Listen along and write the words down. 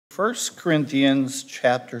1 Corinthians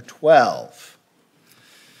chapter 12.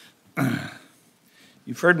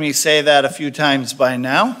 You've heard me say that a few times by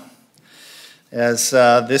now, as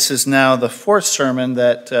this is now the fourth sermon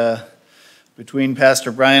that between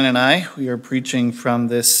Pastor Brian and I, we are preaching from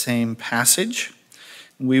this same passage.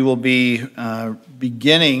 We will be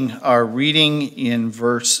beginning our reading in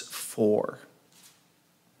verse 4.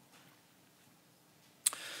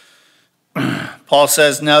 Paul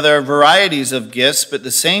says, "Now there are varieties of gifts, but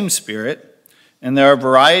the same Spirit. And there are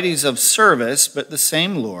varieties of service, but the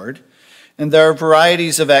same Lord. And there are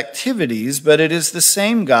varieties of activities, but it is the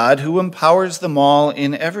same God who empowers them all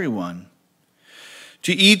in everyone.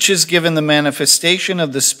 To each is given the manifestation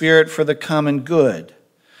of the Spirit for the common good.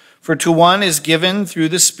 For to one is given through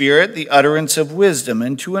the Spirit the utterance of wisdom,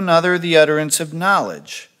 and to another the utterance of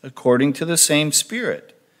knowledge, according to the same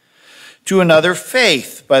Spirit. To another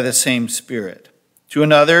faith by the same Spirit. To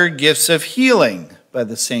another gifts of healing by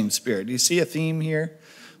the same Spirit." Do you see a theme here?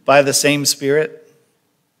 By the same Spirit.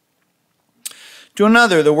 To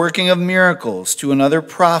another the working of miracles. To another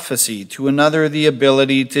prophecy. To another the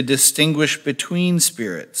ability to distinguish between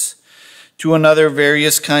spirits. To another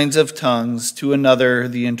various kinds of tongues. To another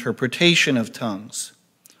the interpretation of tongues.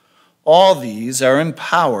 All these are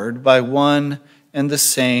empowered by one and the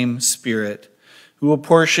same Spirit, who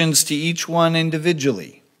apportions to each one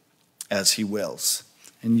individually as he wills.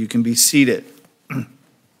 And you can be seated.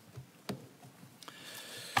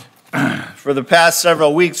 For the past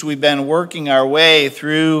several weeks, we've been working our way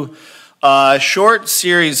through a short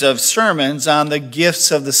series of sermons on the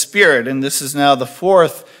gifts of the Spirit. And this is now the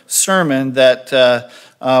fourth sermon that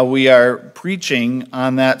we are preaching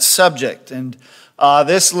on that subject. And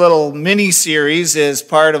this little mini-series is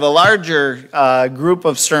part of a larger group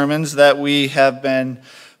of sermons that we have been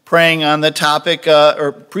praying on the topic,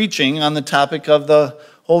 or preaching on the topic of the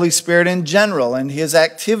Holy Spirit in general and his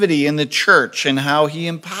activity in the church and how he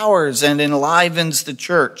empowers and enlivens the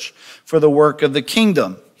church for the work of the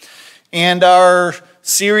kingdom. And our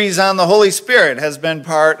series on the Holy Spirit has been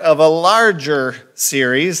part of a larger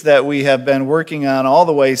series that we have been working on all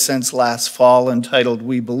the way since last fall, entitled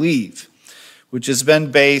We Believe, which has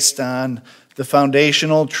been based on the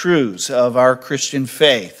foundational truths of our Christian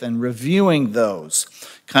faith and reviewing those,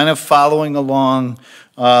 kind of following along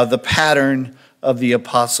the pattern of the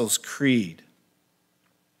Apostles' Creed.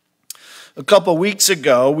 A couple weeks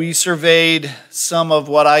ago, we surveyed some of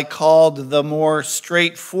what I called the more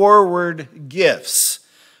straightforward gifts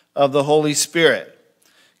of the Holy Spirit.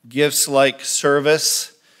 Gifts like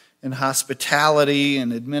service and hospitality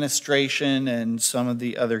and administration and some of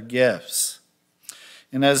the other gifts.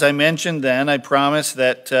 And as I mentioned then, I promised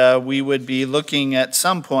that we would be looking at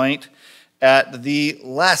some point at the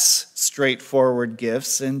less straightforward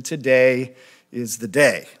gifts, and today is the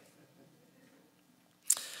day.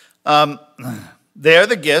 They are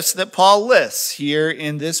the gifts that Paul lists here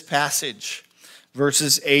in this passage,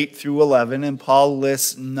 verses 8 through 11, and Paul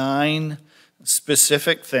lists 9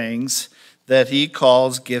 specific things that he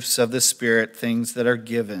calls gifts of the Spirit, things that are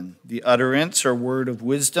given. The utterance or word of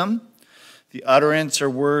wisdom, the utterance or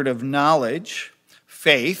word of knowledge,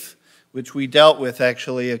 faith, which we dealt with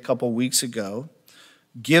actually a couple weeks ago,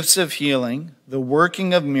 gifts of healing, the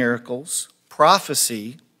working of miracles,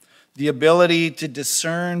 prophecy, the ability to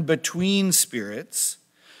discern between spirits,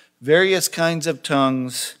 various kinds of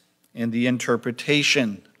tongues, and the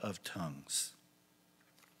interpretation of tongues.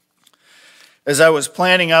 As I was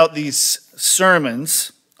planning out these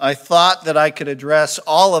sermons, I thought that I could address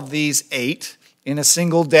all of these 8 in a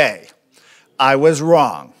single day. I was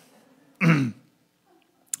wrong.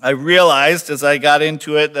 I realized as I got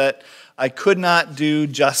into it that I could not do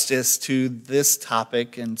justice to this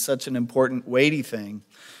topic and such an important, weighty thing,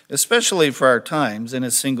 especially for our times, in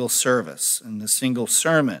a single service, in a single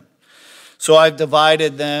sermon. So I've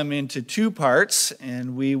divided them into 2 parts,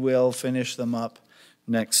 and we will finish them up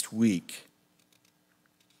next week.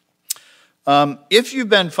 If you've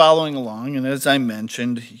been following along, and as I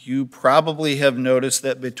mentioned, you probably have noticed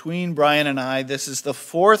that between Brian and I, this is the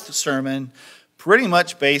 4th sermon pretty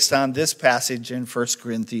much based on this passage in 1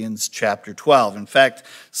 Corinthians chapter 12. In fact,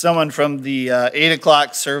 someone from the 8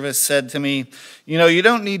 o'clock service said to me, you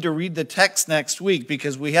don't need to read the text next week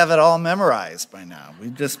because we have it all memorized by now.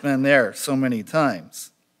 We've just been there so many times.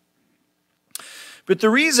 But the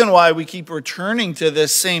reason why we keep returning to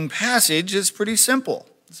this same passage is pretty simple.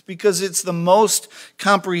 It's because it's the most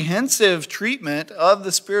comprehensive treatment of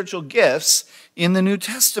the spiritual gifts in the New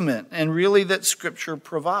Testament, and really that Scripture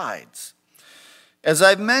provides. As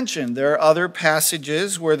I've mentioned, there are other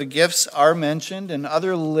passages where the gifts are mentioned and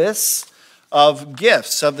other lists of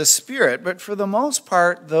gifts of the Spirit, but for the most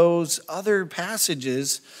part, those other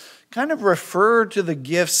passages kind of refer to the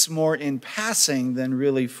gifts more in passing than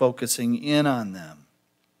really focusing in on them.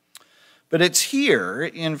 But it's here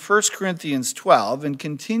in 1 Corinthians 12 and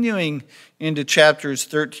continuing into chapters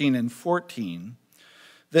 13 and 14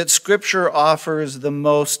 that Scripture offers the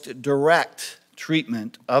most direct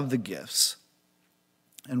treatment of the gifts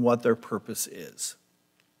and what their purpose is.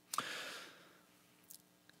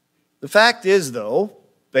 The fact is, though,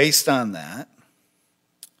 based on that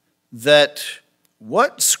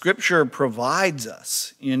what Scripture provides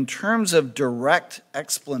us in terms of direct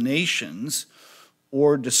explanations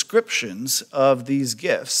or descriptions of these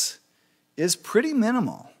gifts is pretty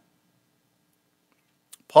minimal.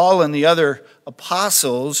 Paul and the other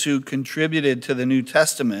apostles who contributed to the New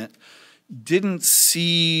Testament didn't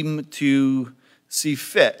seem to see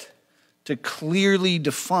fit to clearly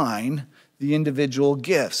define the individual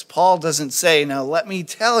gifts. Paul doesn't say, now let me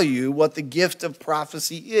tell you what the gift of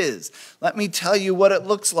prophecy is. Let me tell you what it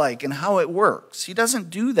looks like and how it works. He doesn't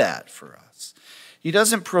do that for us. He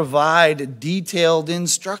doesn't provide detailed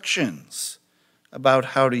instructions about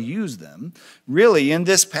how to use them. Really, in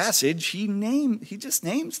this passage, he just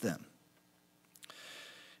names them.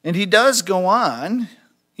 And he does go on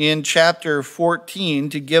in chapter 14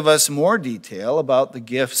 to give us more detail about the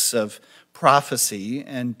gifts of prophecy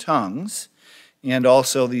and tongues, and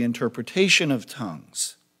also the interpretation of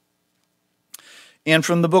tongues. And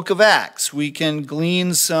from the book of Acts, we can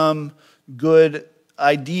glean some good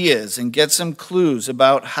ideas and get some clues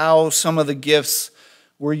about how some of the gifts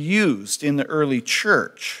were used in the early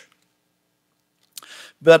church.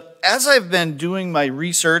 But as I've been doing my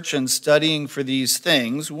research and studying for these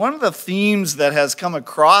things, one of the themes that has come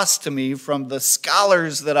across to me from the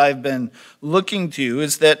scholars that I've been looking to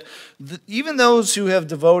is that even those who have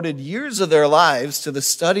devoted years of their lives to the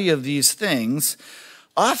study of these things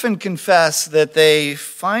often confess that they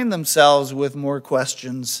find themselves with more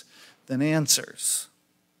questions than answers.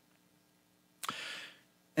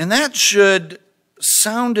 And that should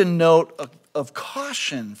sound a note of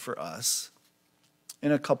caution for us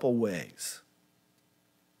in a couple ways.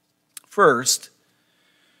 First,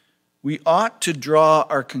 we ought to draw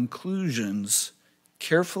our conclusions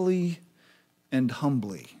carefully and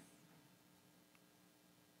humbly.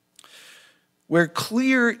 Where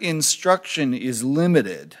clear instruction is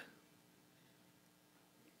limited,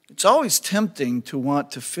 it's always tempting to want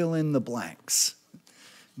to fill in the blanks.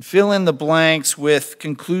 Fill in the blanks with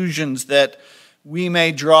conclusions that we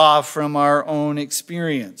may draw from our own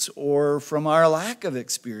experience or from our lack of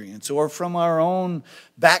experience or from our own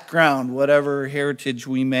background, whatever heritage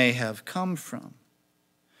we may have come from.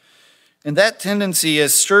 And that tendency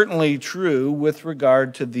is certainly true with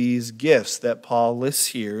regard to these gifts that Paul lists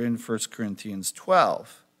here in 1 Corinthians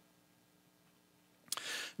 12.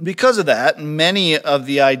 Because of that, many of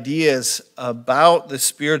the ideas about the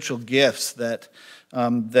spiritual gifts that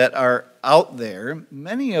are out there,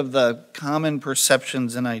 many of the common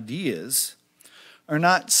perceptions and ideas are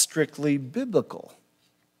not strictly biblical.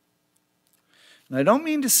 And I don't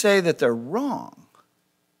mean to say that they're wrong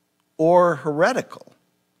or heretical.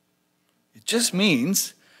 It just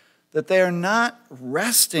means that they are not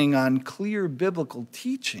resting on clear biblical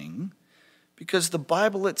teaching because the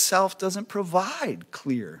Bible itself doesn't provide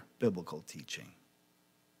clear biblical teaching.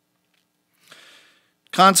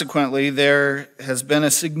 Consequently, there has been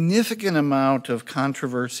a significant amount of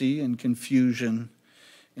controversy and confusion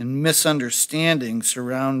and misunderstanding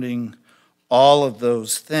surrounding all of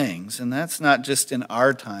those things. And that's not just in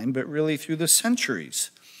our time, but really through the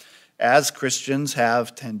centuries, as Christians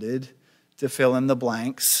have tended to fill in the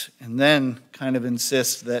blanks and then kind of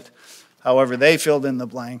insist that however they filled in the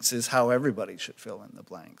blanks is how everybody should fill in the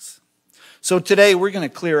blanks. So today we're going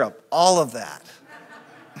to clear up all of that.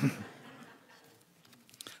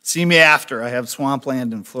 See me after. I have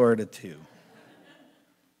swampland in Florida too.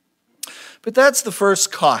 But that's the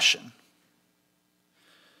first caution.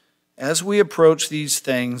 As we approach these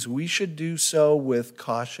things, we should do so with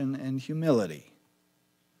caution and humility.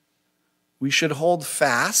 We should hold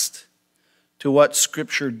fast to what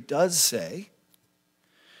Scripture does say,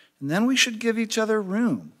 and then we should give each other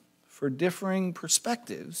room for differing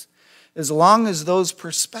perspectives, as long as those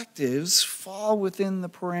perspectives fall within the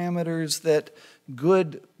parameters that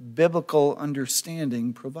good biblical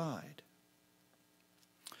understanding provide.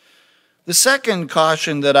 The second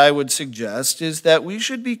caution that I would suggest is that we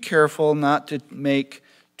should be careful not to make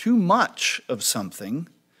too much of something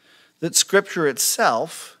that Scripture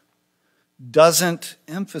itself doesn't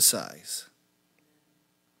emphasize.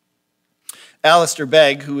 Alistair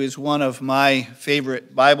Begg, who is one of my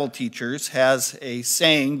favorite Bible teachers, has a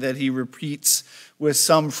saying that he repeats with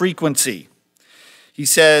some frequency. He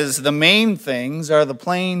says, "The main things are the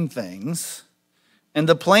plain things, and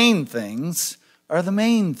the plain things are the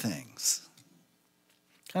main things."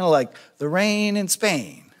 Kind of like the rain in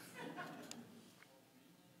Spain.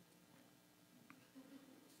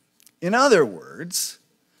 In other words,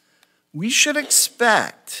 we should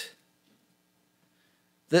expect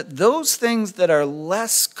that those things that are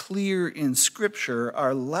less clear in Scripture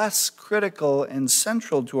are less critical and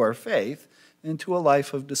central to our faith and to a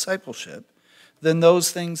life of discipleship than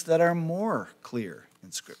those things that are more clear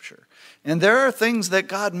in Scripture. And there are things that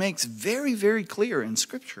God makes very, very clear in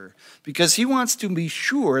Scripture because he wants to be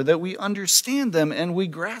sure that we understand them and we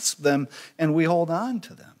grasp them and we hold on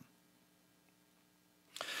to them.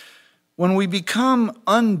 When we become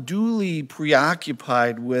unduly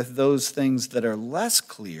preoccupied with those things that are less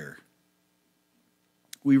clear,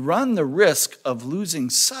 we run the risk of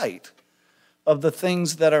losing sight of the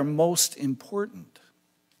things that are most important.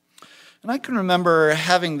 And I can remember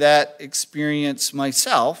having that experience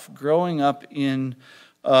myself, growing up in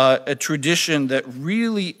a tradition that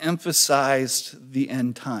really emphasized the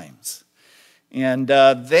end times. And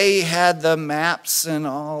they had the maps and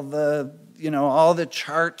all the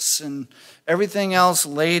charts and everything else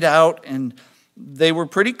laid out, and they were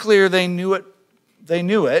pretty clear they knew it.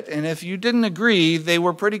 And if you didn't agree, they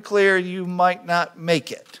were pretty clear you might not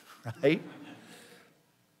make it, right?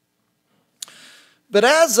 But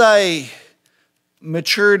as I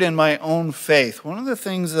matured in my own faith, one of the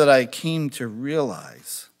things that I came to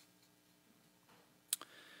realize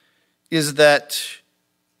is that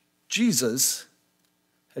Jesus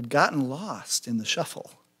had gotten lost in the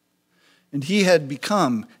shuffle. And he had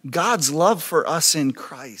become God's love for us in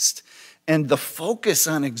Christ. And the focus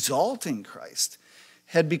on exalting Christ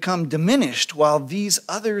had become diminished while these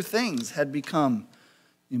other things had become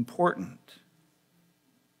important.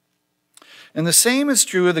 And the same is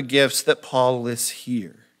true of the gifts that Paul lists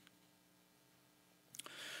here.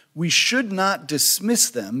 We should not dismiss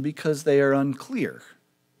them because they are unclear,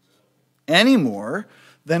 any more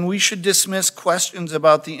than we should dismiss questions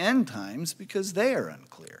about the end times because they are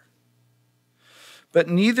unclear. But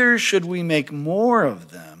neither should we make more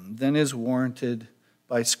of them than is warranted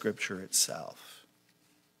by Scripture itself.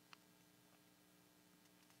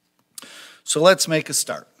 So let's make a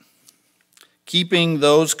start, keeping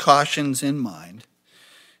those cautions in mind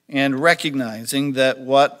and recognizing that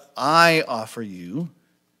what I offer you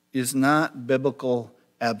is not biblical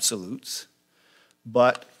absolutes,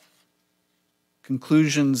 but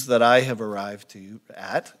conclusions that I have arrived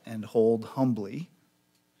at and hold humbly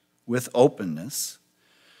with openness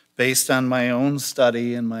based on my own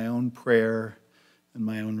study and my own prayer and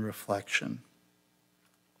my own reflection.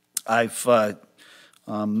 I've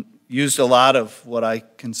used a lot of what I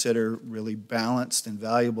consider really balanced and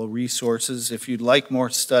valuable resources. If you'd like more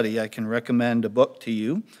study, I can recommend a book to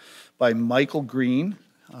you by Michael Green.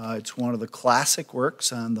 It's one of the classic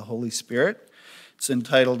works on the Holy Spirit. It's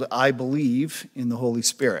entitled, "I Believe in the Holy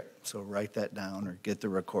Spirit." So write that down or get the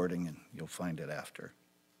recording and you'll find it after.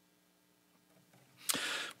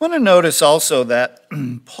 I want to notice also that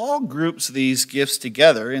Paul groups these gifts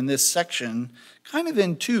together in this section kind of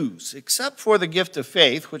in twos, except for the gift of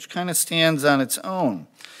faith, which kind of stands on its own.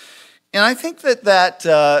 And I think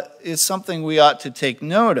that is something we ought to take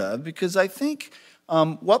note of, because I think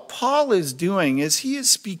what Paul is doing is he is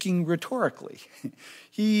speaking rhetorically.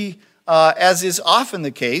 He, as is often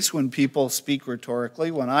the case when people speak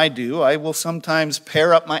rhetorically, when I do, I will sometimes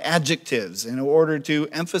pair up my adjectives in order to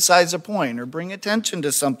emphasize a point or bring attention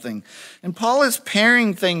to something. And Paul is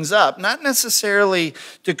pairing things up, not necessarily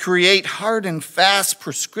to create hard and fast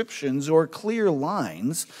prescriptions or clear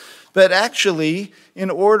lines, but actually in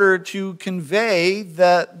order to convey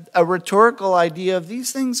that a rhetorical idea of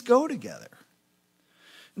these things go together.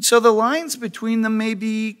 And so the lines between them may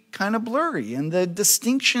be kind of blurry, and the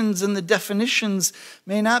distinctions and the definitions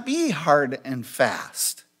may not be hard and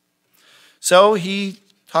fast. So he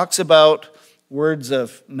talks about words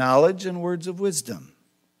of knowledge and words of wisdom.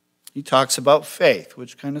 He talks about faith,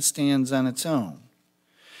 which kind of stands on its own.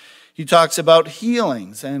 He talks about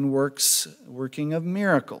healings and working of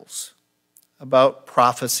miracles, about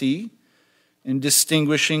prophecy and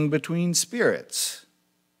distinguishing between spirits,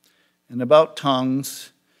 and about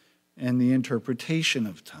tongues and the interpretation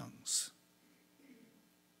of tongues.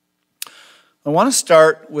 I want to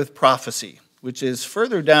start with prophecy, which is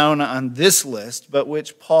further down on this list, but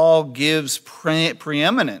which Paul gives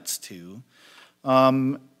preeminence to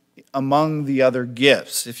among the other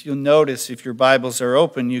gifts. If you'll notice, if your Bibles are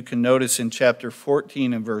open, you can notice in chapter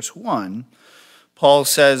 14 and verse 1, Paul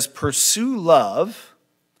says, pursue love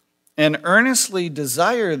and earnestly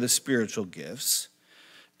desire the spiritual gifts,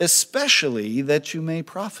 especially that you may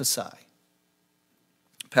prophesy.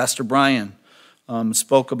 Pastor Brian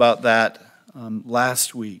spoke about that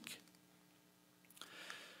last week.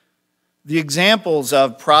 The examples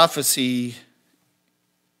of prophecy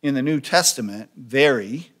in the New Testament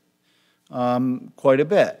vary quite a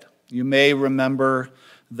bit. You may remember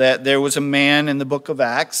that there was a man in the book of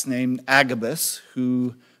Acts named Agabus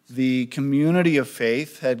who the community of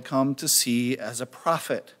faith had come to see as a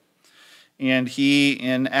prophet. And he,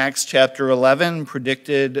 in Acts chapter 11,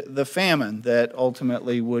 predicted the famine that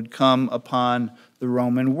ultimately would come upon the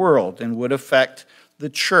Roman world and would affect the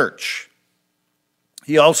church.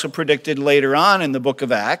 He also predicted later on in the book of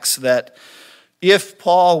Acts that if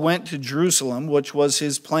Paul went to Jerusalem, which was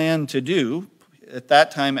his plan to do, at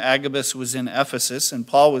that time Agabus was in Ephesus and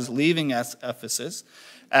Paul was leaving Ephesus.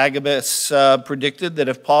 Agabus predicted that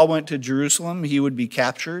if Paul went to Jerusalem, he would be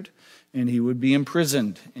captured and he would be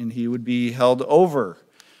imprisoned and he would be held over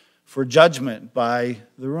for judgment by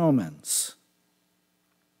the Romans.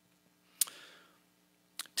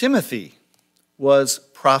 Timothy was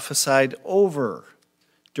prophesied over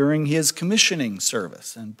during his commissioning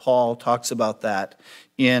service. And Paul talks about that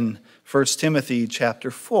in 1 Timothy chapter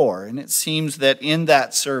 4. And it seems that in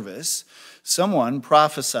that service, someone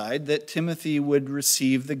prophesied that Timothy would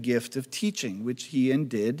receive the gift of teaching, which he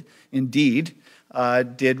indeed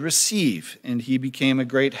did receive. And he became a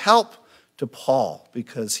great help to Paul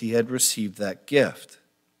because he had received that gift.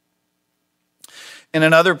 And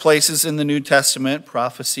in other places in the New Testament,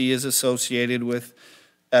 prophecy is associated with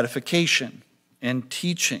edification and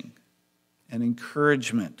teaching and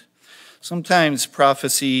encouragement. Sometimes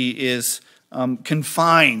prophecy is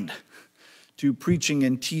confined to preaching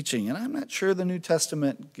and teaching, and I'm not sure the New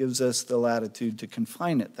Testament gives us the latitude to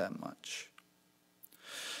confine it that much.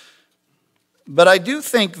 But I do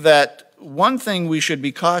think that one thing we should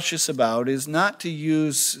be cautious about is not to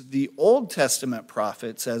use the Old Testament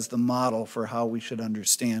prophets as the model for how we should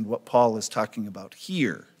understand what Paul is talking about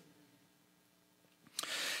here.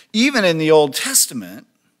 Even in the Old Testament,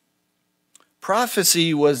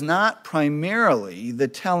 prophecy was not primarily the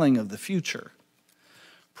telling of the future.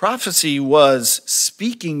 Prophecy was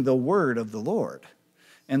speaking the word of the Lord.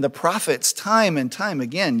 And the prophets time and time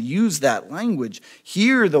again use that language,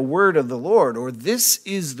 hear the word of the Lord, or this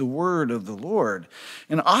is the word of the Lord.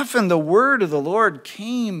 And often the word of the Lord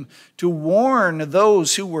came to warn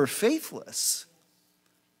those who were faithless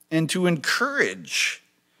and to encourage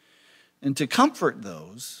and to comfort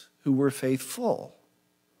those who were faithful.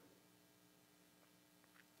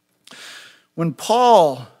 When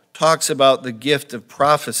Paul talks about the gift of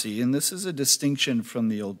prophecy, and this is a distinction from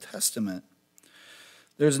the Old Testament,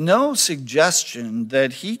 there's no suggestion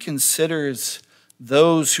that he considers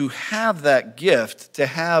those who have that gift to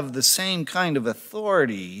have the same kind of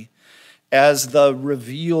authority as the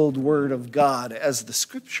revealed word of God, as the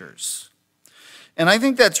scriptures. And I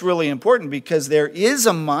think that's really important because there is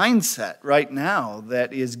a mindset right now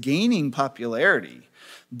that is gaining popularity,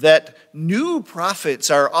 that new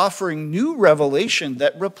prophets are offering new revelation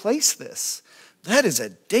that replace this. That is a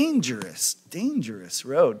dangerous, dangerous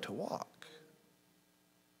road to walk.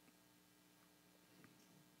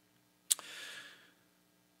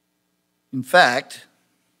 In fact,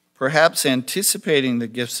 perhaps anticipating the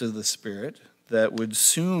gifts of the Spirit that would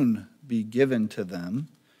soon be given to them,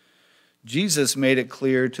 Jesus made it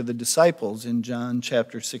clear to the disciples in John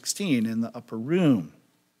chapter 16 in the upper room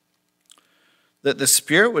that the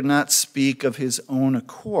Spirit would not speak of his own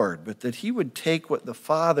accord, but that he would take what the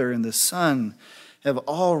Father and the Son have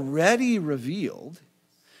already revealed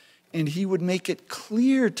and he would make it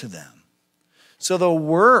clear to them. So the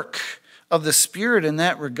work of the Spirit in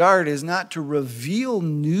that regard is not to reveal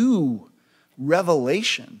new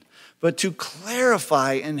revelation, but to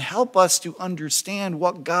clarify and help us to understand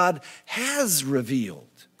what God has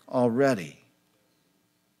revealed already.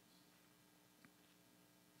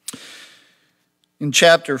 In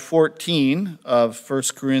chapter 14 of 1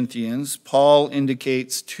 Corinthians, Paul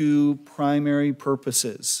indicates two primary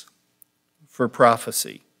purposes for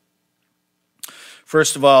prophecy.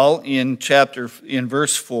 First of all, in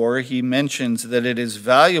verse 4, he mentions that it is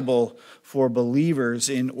valuable for believers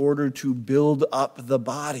in order to build up the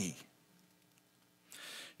body.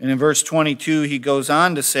 And in verse 22, he goes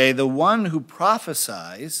on to say, the one who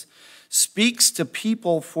prophesies speaks to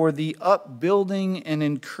people for the upbuilding and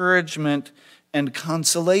encouragement and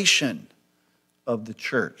consolation of the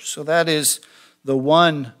church. So that is the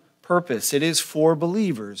one purpose. It is for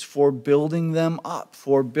believers, for building them up,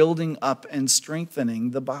 for building up and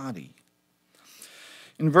strengthening the body.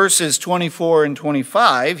 In verses 24 and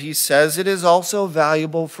 25, he says it is also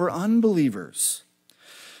valuable for unbelievers.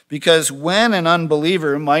 Because when an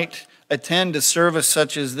unbeliever might attend a service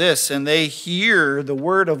such as this, and they hear the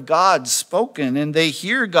word of God spoken, and they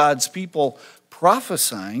hear God's people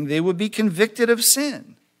prophesying, they would be convicted of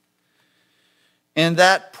sin. And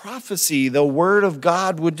that prophecy, the word of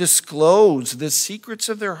God, would disclose the secrets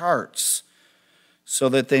of their hearts so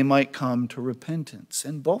that they might come to repentance.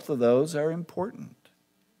 And both of those are important.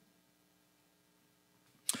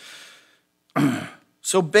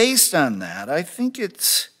 So based on that, I think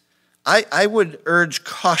I would urge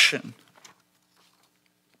caution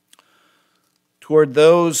toward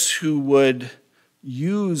those who would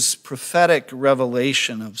use prophetic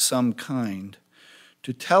revelation of some kind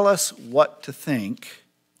to tell us what to think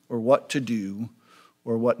or what to do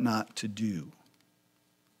or what not to do.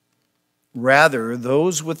 Rather,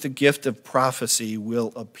 those with the gift of prophecy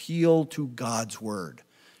will appeal to God's word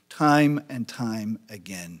time and time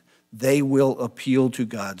again. They will appeal to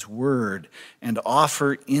God's word and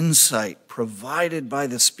offer insight provided by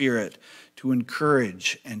the Spirit to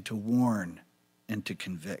encourage and to warn and to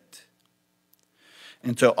convict,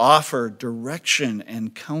 and to offer direction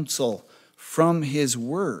and counsel from his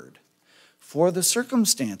word for the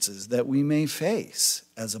circumstances that we may face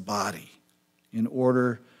as a body in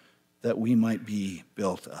order that we might be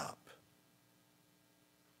built up.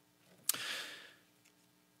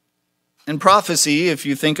 And prophecy, if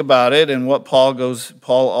you think about it, and what Paul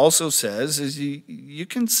also says, is you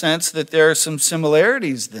can sense that there are some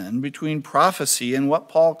similarities then between prophecy and what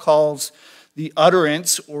Paul calls the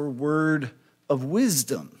utterance or word of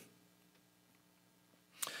wisdom.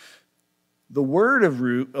 The word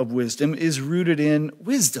of wisdom is rooted in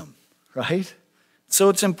wisdom, right? So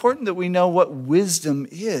it's important that we know what wisdom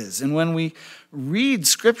is. And when we read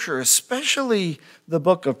Scripture, especially the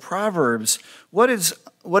book of Proverbs, what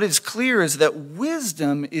is clear is that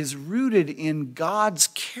wisdom is rooted in God's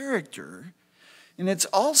character, and it's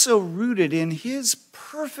also rooted in his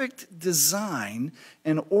perfect design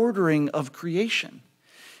and ordering of creation.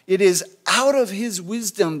 It is out of his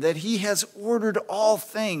wisdom that he has ordered all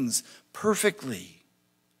things perfectly.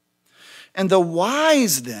 And the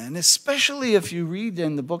wise then, especially if you read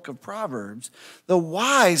in the book of Proverbs, the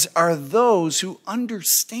wise are those who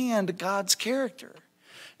understand God's character.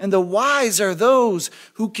 And the wise are those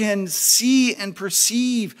who can see and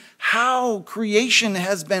perceive how creation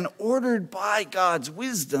has been ordered by God's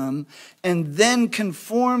wisdom and then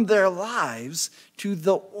conform their lives to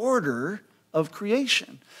the order of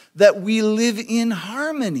creation. That we live in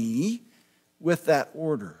harmony with that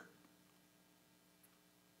order.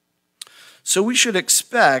 So we should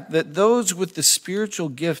expect that those with the spiritual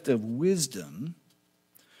gift of wisdom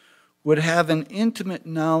would have an intimate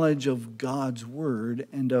knowledge of God's word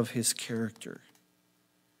and of his character.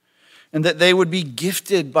 And that they would be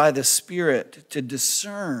gifted by the Spirit to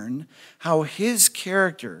discern how his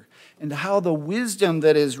character and how the wisdom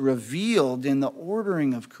that is revealed in the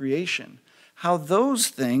ordering of creation, how those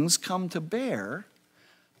things come to bear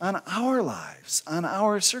on our lives, on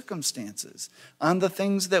our circumstances, on the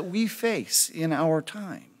things that we face in our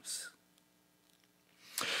times.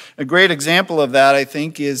 A great example of that, I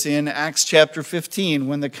think, is in Acts chapter 15,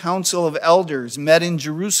 when the Council of Elders met in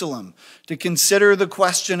Jerusalem to consider the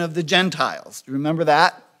question of the Gentiles. Do you remember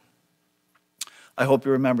that? I hope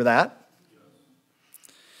you remember that.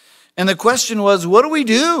 And the question was, what do we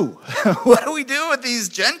do? What do we do with these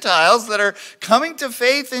Gentiles that are coming to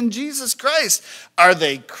faith in Jesus Christ?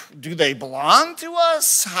 Do they belong to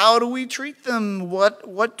us? How do we treat them?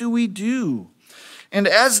 What do we do? And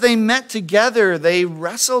as they met together, they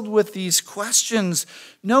wrestled with these questions,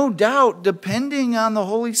 no doubt depending on the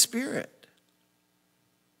Holy Spirit.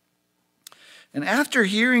 And after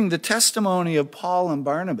hearing the testimony of Paul and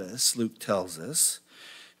Barnabas, Luke tells us,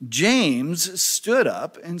 James stood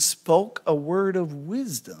up and spoke a word of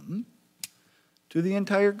wisdom to the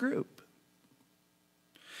entire group.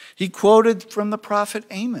 He quoted from the prophet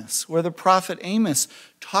Amos, where the prophet Amos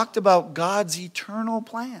talked about God's eternal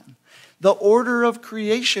plan, the order of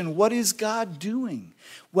creation. What is God doing?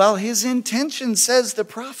 Well, his intention, says the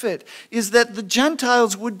prophet, is that the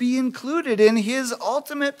Gentiles would be included in his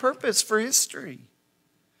ultimate purpose for history.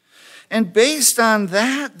 And based on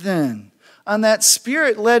that, then, on that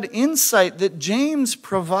Spirit-led insight that James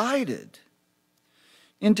provided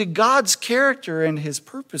into God's character and his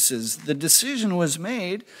purposes, the decision was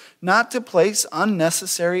made not to place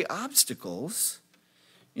unnecessary obstacles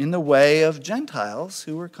in the way of Gentiles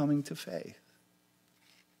who were coming to faith.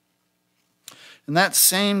 And that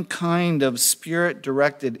same kind of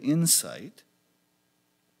Spirit-directed insight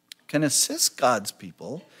can assist God's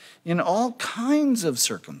people in all kinds of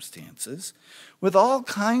circumstances with all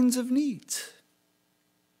kinds of needs.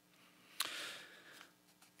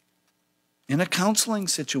 In a counseling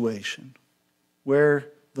situation where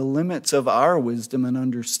the limits of our wisdom and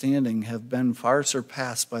understanding have been far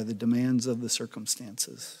surpassed by the demands of the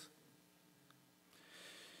circumstances.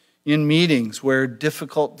 In meetings where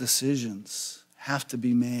difficult decisions have to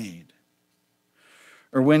be made,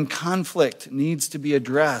 or when conflict needs to be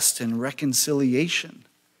addressed and reconciliation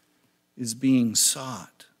is being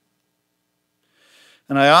sought.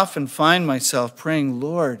 And I often find myself praying,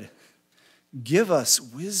 Lord, give us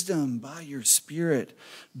wisdom by your Spirit.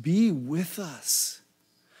 Be with us,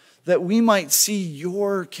 that we might see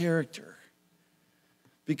your character.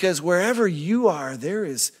 Because wherever you are, there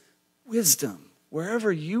is wisdom.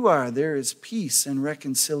 Wherever you are, there is peace and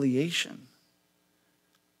reconciliation.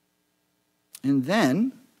 And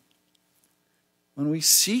then, when we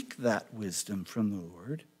seek that wisdom from the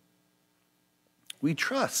Lord, we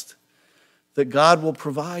trust that God will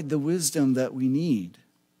provide the wisdom that we need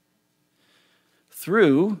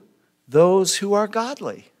through those who are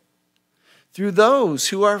godly, through those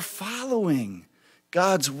who are following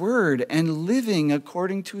God's word and living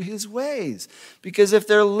according to his ways. Because if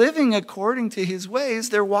they're living according to his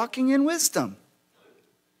ways, they're walking in wisdom.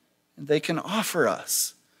 And they can offer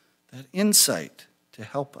us that insight to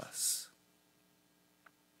help us.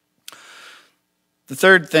 The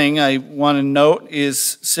third thing I want to note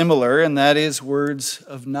is similar, and that is words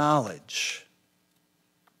of knowledge.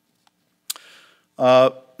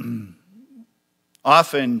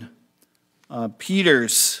 Often,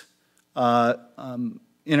 Peter's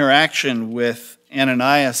interaction with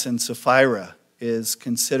Ananias and Sapphira is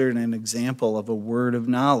considered an example of a word of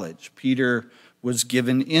knowledge. Peter was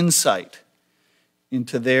given insight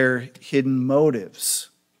into their hidden motives.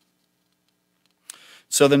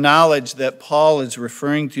 So the knowledge that Paul is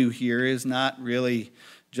referring to here is not really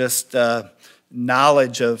just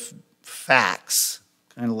knowledge of facts,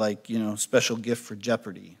 kind of like, special gift for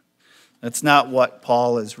Jeopardy. That's not what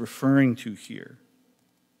Paul is referring to here.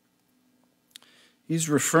 He's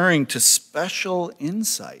referring to special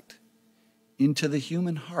insight into the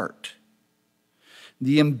human heart.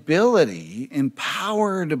 The ability,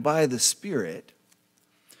 empowered by the Spirit,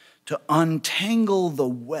 to untangle the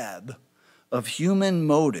web of human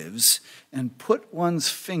motives and put one's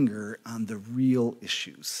finger on the real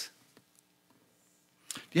issues.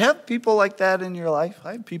 Do you have people like that in your life?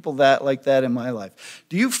 I have people like that in my life.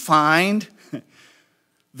 Do you find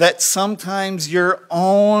that sometimes your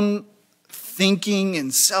own thinking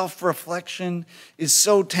and self-reflection is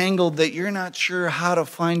so tangled that you're not sure how to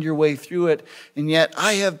find your way through it? And yet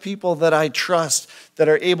I have people that I trust that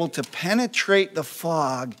are able to penetrate the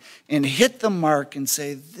fog and hit the mark and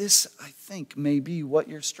say, this, I think, may be what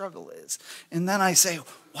your struggle is. And then I say,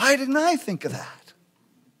 why didn't I think of that?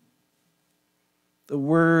 The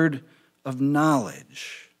word of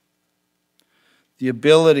knowledge, the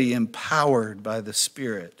ability empowered by the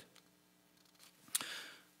Spirit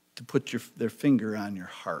to put their finger on your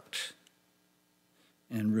heart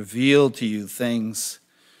and reveal to you things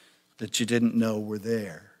that you didn't know were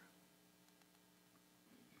there.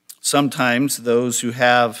 Sometimes those who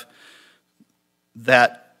have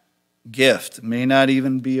that gift may not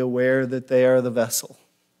even be aware that they are the vessel,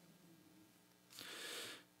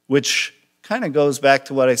 which kind of goes back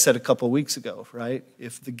to what I said a couple weeks ago, right?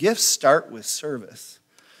 If the gifts start with service,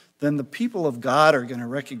 then the people of God are going to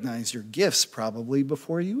recognize your gifts probably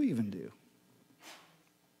before you even do.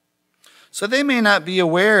 So they may not be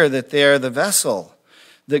aware that they are the vessel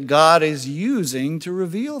that God is using to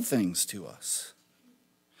reveal things to us.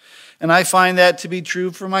 And I find that to be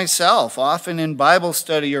true for myself. Often in Bible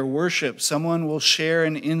study or worship, someone will share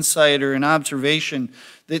an insight or an observation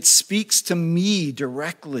that speaks to me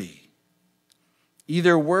directly.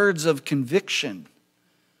 Either words of conviction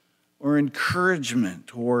or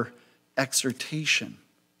encouragement or exhortation.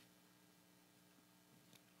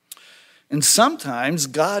 And sometimes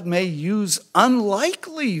God may use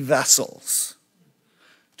unlikely vessels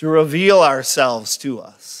to reveal ourselves to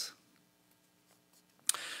us.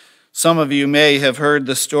 Some of you may have heard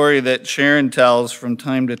the story that Sharon tells from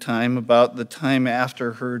time to time about the time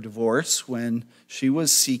after her divorce when she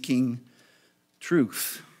was seeking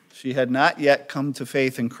truth. She had not yet come to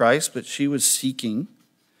faith in Christ, but she was seeking.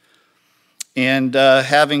 And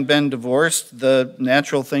having been divorced, the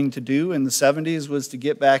natural thing to do in the 70s was to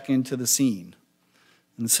get back into the scene.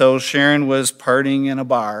 And so Sharon was partying in a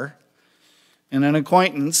bar, and an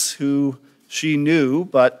acquaintance who she knew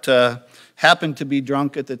but happened to be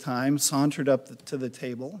drunk at the time sauntered up to the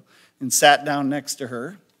table and sat down next to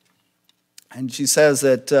her. And she says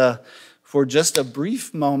that for just a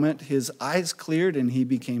brief moment, his eyes cleared and he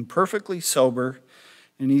became perfectly sober.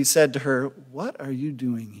 And he said to her, "What are you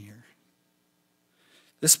doing here?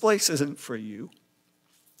 This place isn't for you.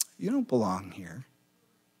 You don't belong here."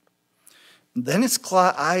 And then his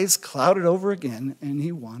eyes clouded over again and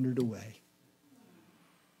he wandered away.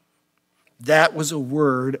 That was a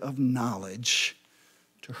word of knowledge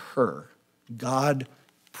to her. God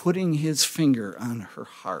putting his finger on her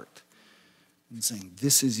heart and saying,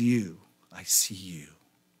 "This is you. I see you."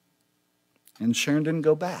 And Sharon didn't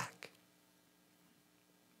go back.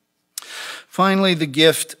 Finally, the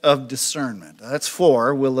gift of discernment. That's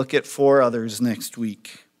 4. We'll look at 4 others next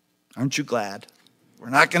week. Aren't you glad? We're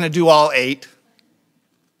not going to do all 8.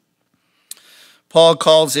 Paul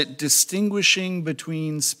calls it distinguishing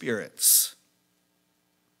between spirits.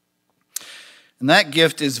 And that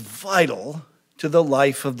gift is vital to the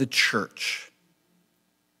life of the church.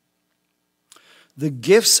 The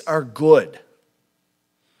gifts are good,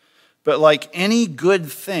 but like any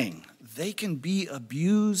good thing, they can be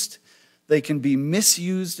abused, they can be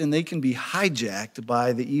misused, and they can be hijacked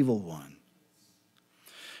by the evil one.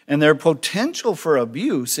 And their potential for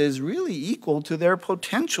abuse is really equal to their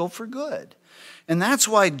potential for good. And that's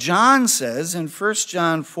why John says in 1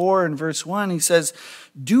 John 4 and verse 1, he says,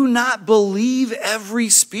 "Do not believe every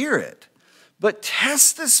spirit, but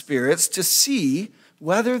test the spirits to see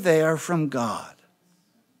whether they are from God."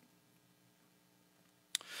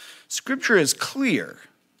 Scripture is clear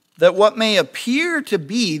that what may appear to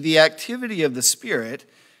be the activity of the Spirit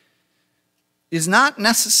is not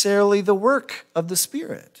necessarily the work of the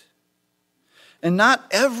Spirit. And not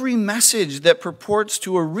every message that purports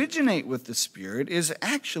to originate with the Spirit is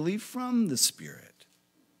actually from the Spirit.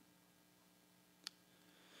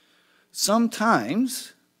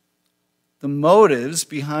 Sometimes the motives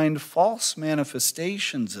behind false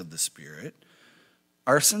manifestations of the Spirit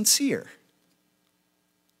are sincere.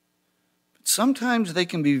 But sometimes they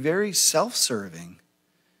can be very self-serving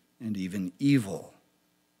and even evil.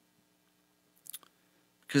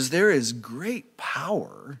 Because there is great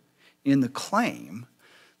power in the claim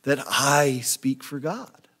that I speak for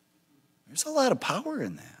God. There's a lot of power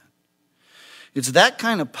in that. It's that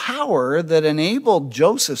kind of power that enabled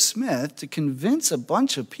Joseph Smith to convince a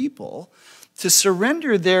bunch of people to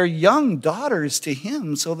surrender their young daughters to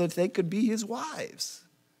him so that they could be his wives.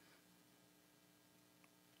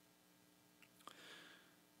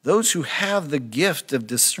 Those who have the gift of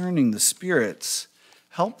discerning the spirits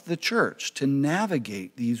help the church to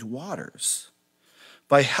navigate these waters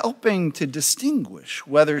by helping to distinguish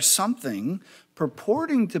whether something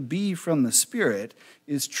purporting to be from the Spirit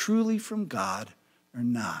is truly from God or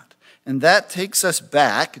not. And that takes us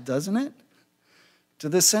back, doesn't it, to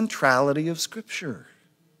the centrality of Scripture.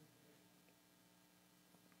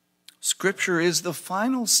 Scripture is the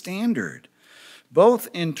final standard, both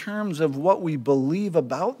in terms of what we believe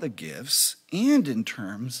about the gifts and in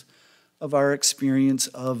terms of our experience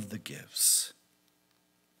of the gifts.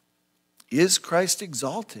 Is Christ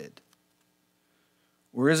exalted?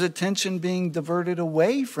 Or is attention being diverted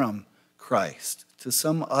away from Christ to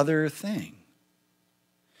some other thing?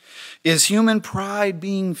 Is human pride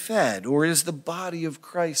being fed, or is the body of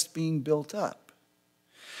Christ being built up?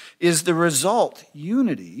 Is the result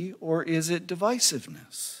unity, or is it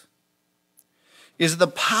divisiveness? Is the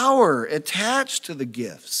power attached to the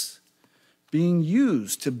gifts being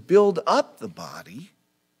used to build up the body,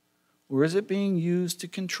 or is it being used to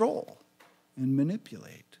control and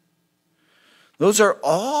manipulate? Those are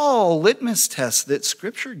all litmus tests that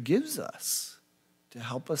Scripture gives us to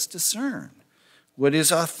help us discern what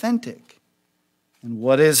is authentic and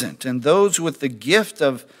what isn't. And those with the gift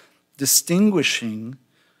of distinguishing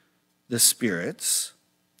the spirits,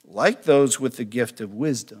 like those with the gift of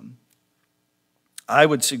wisdom, I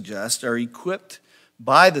would suggest are equipped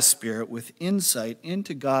by the Spirit with insight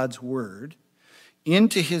into God's Word,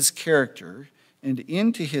 into His character, and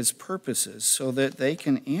into His purposes so that they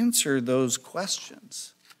can answer those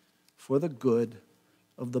questions for the good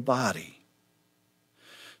of the body.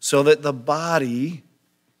 So that the body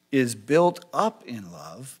is built up in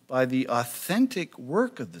love by the authentic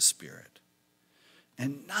work of the Spirit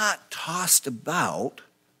and not tossed about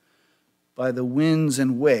by the winds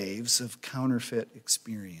and waves of counterfeit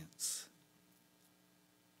experience.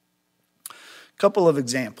 A couple of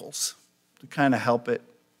examples to kind of help it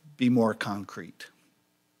be more concrete.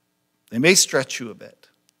 They may stretch you a bit.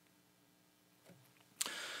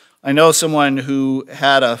 I know someone who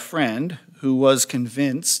had a friend who was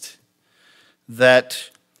convinced that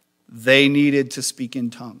they needed to speak in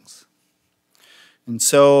tongues. And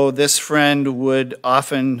so this friend would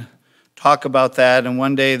often talk about that. And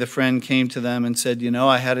one day the friend came to them and said,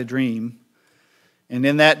 I had a dream. And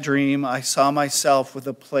in that dream, I saw myself with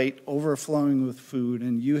a plate overflowing with food,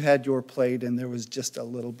 and you had your plate, and there was just a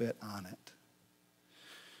little bit on it.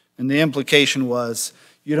 And the implication was,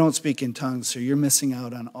 you don't speak in tongues, so you're missing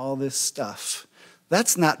out on all this stuff.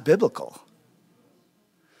 That's not biblical.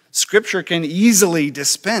 Scripture can easily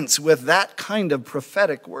dispense with that kind of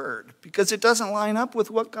prophetic word because it doesn't line up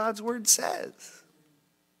with what God's word says.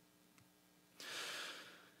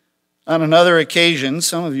 On another occasion,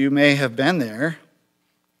 some of you may have been there.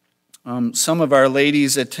 Some of our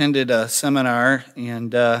ladies attended a seminar,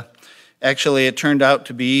 and actually it turned out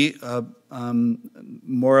to be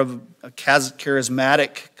more of a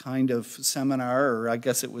charismatic kind of seminar, or I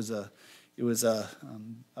guess it was a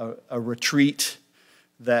retreat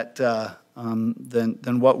that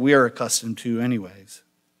than what we're accustomed to anyways.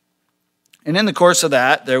 And in the course of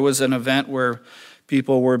that, there was an event where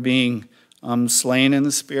people were being slain in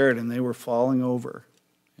the Spirit, and they were falling over.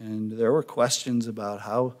 And there were questions about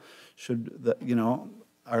how should,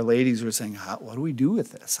 our ladies were saying, what do we do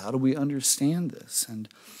with this? How do we understand this? And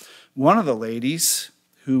one of the ladies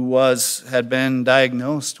who had been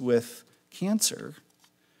diagnosed with cancer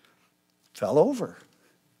fell over.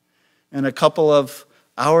 And a couple of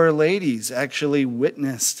our ladies actually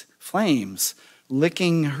witnessed flames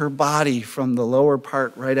licking her body from the lower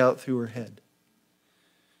part right out through her head.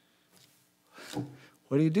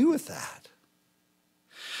 What do you do with that?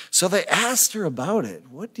 So they asked her about it.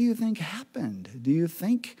 What do you think happened? Do you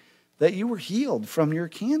think that you were healed from your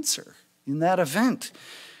cancer in that event?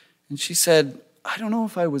 And she said, I don't know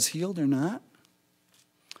if I was healed or not.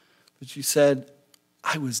 But she said,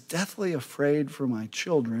 I was deathly afraid for my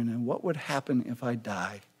children and what would happen if I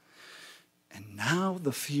die. And now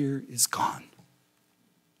the fear is gone.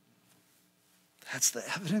 That's the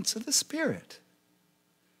evidence of the Spirit.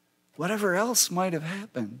 Whatever else might have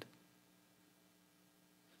happened.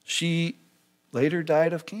 She later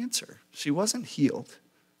died of cancer. She wasn't healed,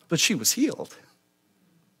 but she was healed.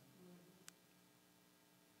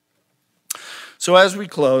 So as we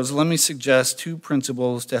close, let me suggest 2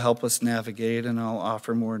 principles to help us navigate, and I'll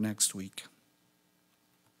offer more next week.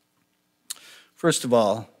 First of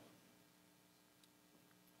all,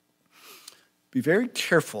 be very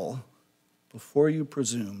careful before you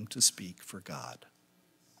presume to speak for God.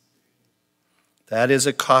 That is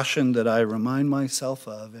a caution that I remind myself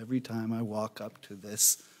of every time I walk up to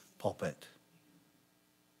this pulpit.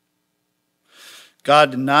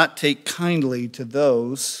 God did not take kindly to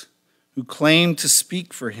those who claimed to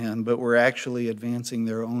speak for him, but were actually advancing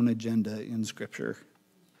their own agenda in Scripture.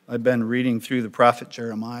 I've been reading through the prophet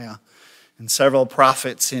Jeremiah, and several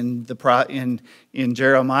prophets in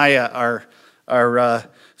Jeremiah are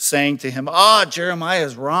saying to him, Jeremiah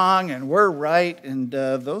is wrong and we're right. And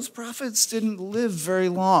those prophets didn't live very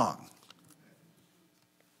long.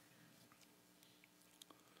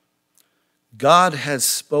 God has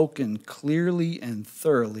spoken clearly and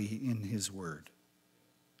thoroughly in his word.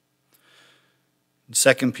 In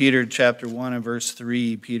 2 Peter chapter 1 and verse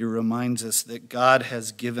 3, Peter reminds us that God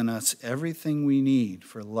has given us everything we need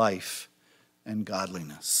for life and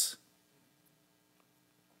godliness.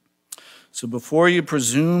 So before you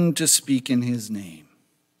presume to speak in his name,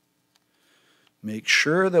 make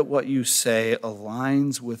sure that what you say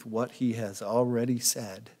aligns with what he has already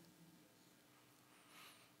said,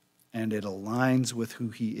 and it aligns with who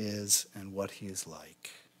he is and what he is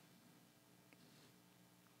like.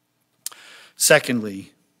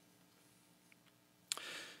 Secondly,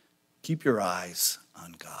 keep your eyes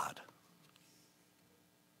on God.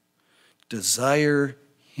 Desire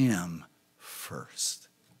him first.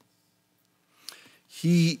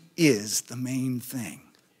 He is the main thing.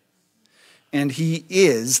 And he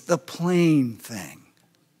is the plain thing.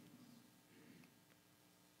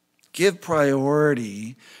 Give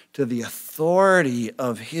priority to the authority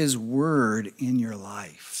of his word in your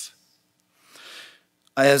life.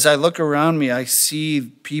 As I look around me, I see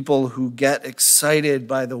people who get excited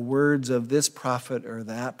by the words of this prophet or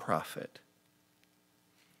that prophet.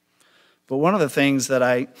 But one of the things that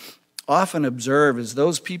I often observe is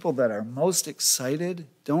those people that are most excited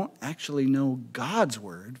don't actually know God's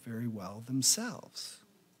word very well themselves.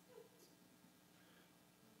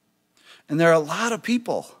 And there are a lot of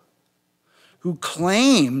people who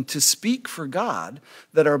claim to speak for God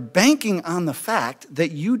that are banking on the fact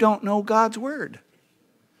that you don't know God's word.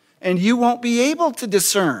 And you won't be able to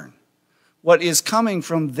discern what is coming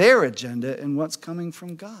from their agenda and what's coming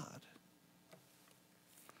from God.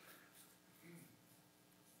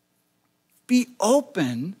 Be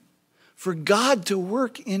open for God to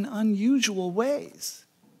work in unusual ways.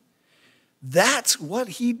 That's what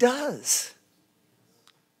he does.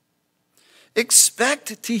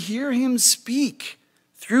 Expect to hear him speak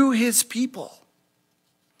through his people.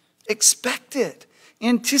 Expect it.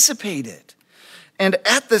 Anticipate it. And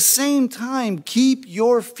at the same time, keep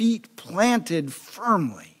your feet planted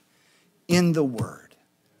firmly in the word.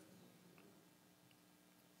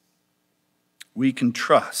 We can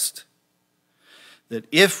trust that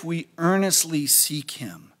if we earnestly seek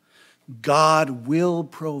him, God will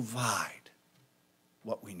provide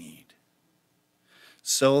what we need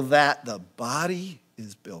so that the body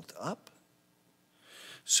is built up,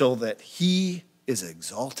 so that he is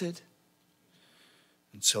exalted,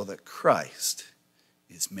 and so that Christ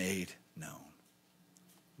is made known.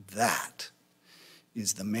 That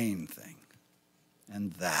is the main thing,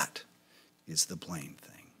 and that is the plain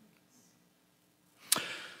thing.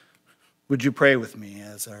 Would you pray with me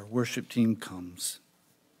as our worship team comes?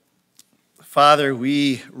 Father,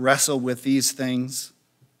 we wrestle with these things.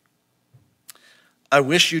 I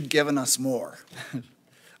wish you'd given us more,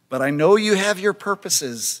 but I know you have your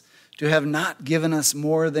purposes to have not given us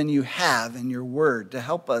more than you have in your word to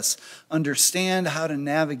help us understand how to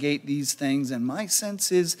navigate these things. And my sense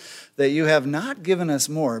is that you have not given us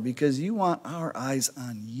more because you want our eyes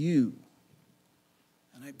on you.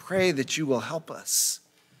 And I pray that you will help us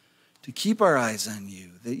to keep our eyes on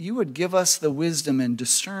you, that you would give us the wisdom and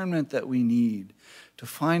discernment that we need to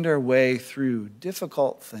find our way through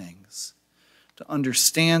difficult things, to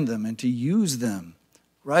understand them and to use them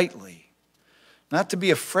rightly, not to be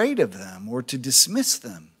afraid of them or to dismiss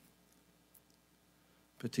them,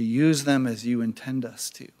 but to use them as you intend us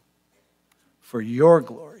to, for your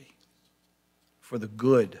glory, for the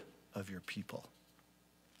good of your people.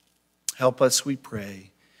 Help us, we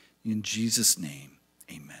pray, in Jesus' name,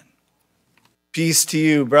 amen. Peace to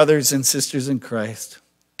you, brothers and sisters in Christ.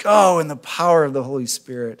 Go in the power of the Holy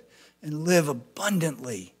Spirit and live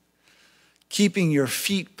abundantly, keeping your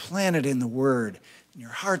feet planted in the word and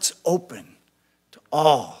your hearts open to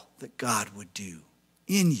all that God would do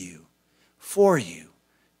in you, for you,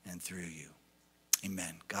 and through you.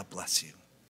 Amen. God bless you.